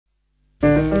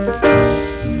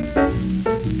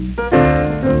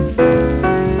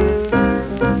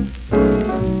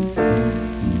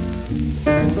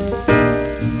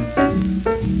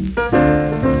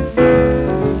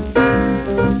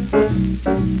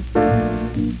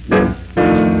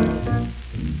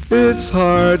It's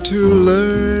hard to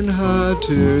learn how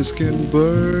tears can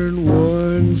burn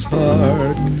one's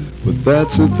heart, but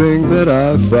that's a thing that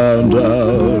I found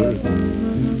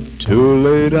out. Too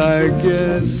late, I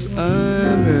guess,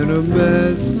 I'm in a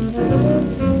mess.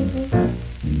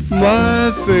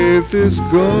 My faith is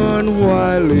gone,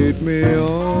 why lead me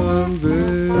on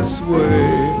this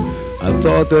way? I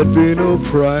thought there'd be no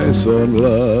price on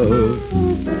love,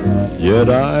 yet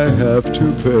I have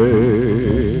to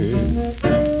pay.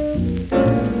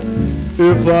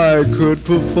 If I could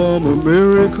perform a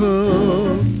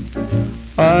miracle,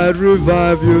 I'd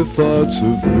revive your thoughts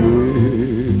of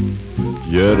me.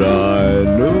 Yet I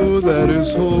know that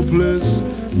is hopeless,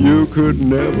 you could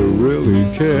never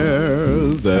really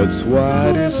care. That's why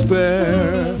I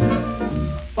despair.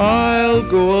 I'll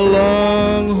go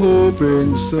along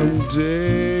hoping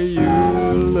someday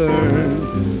you'll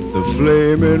learn the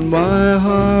flame in my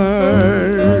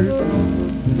heart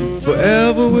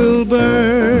forever will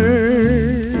burn.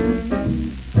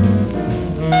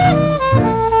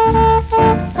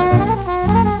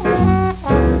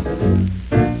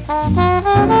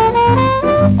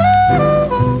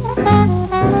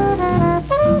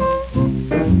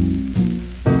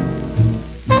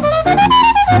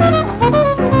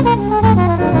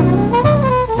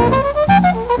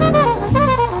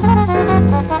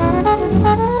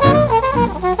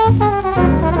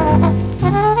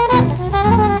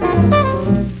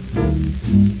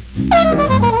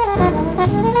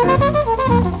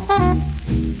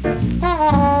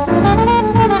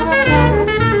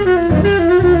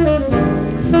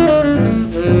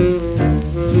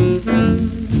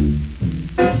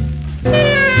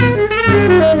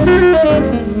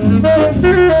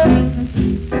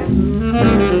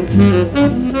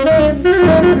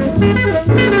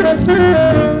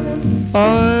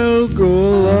 I'll go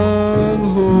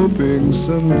along hoping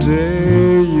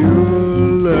someday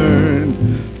you'll learn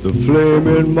the flame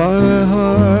in my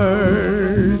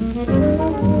heart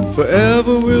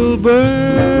forever will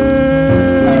burn.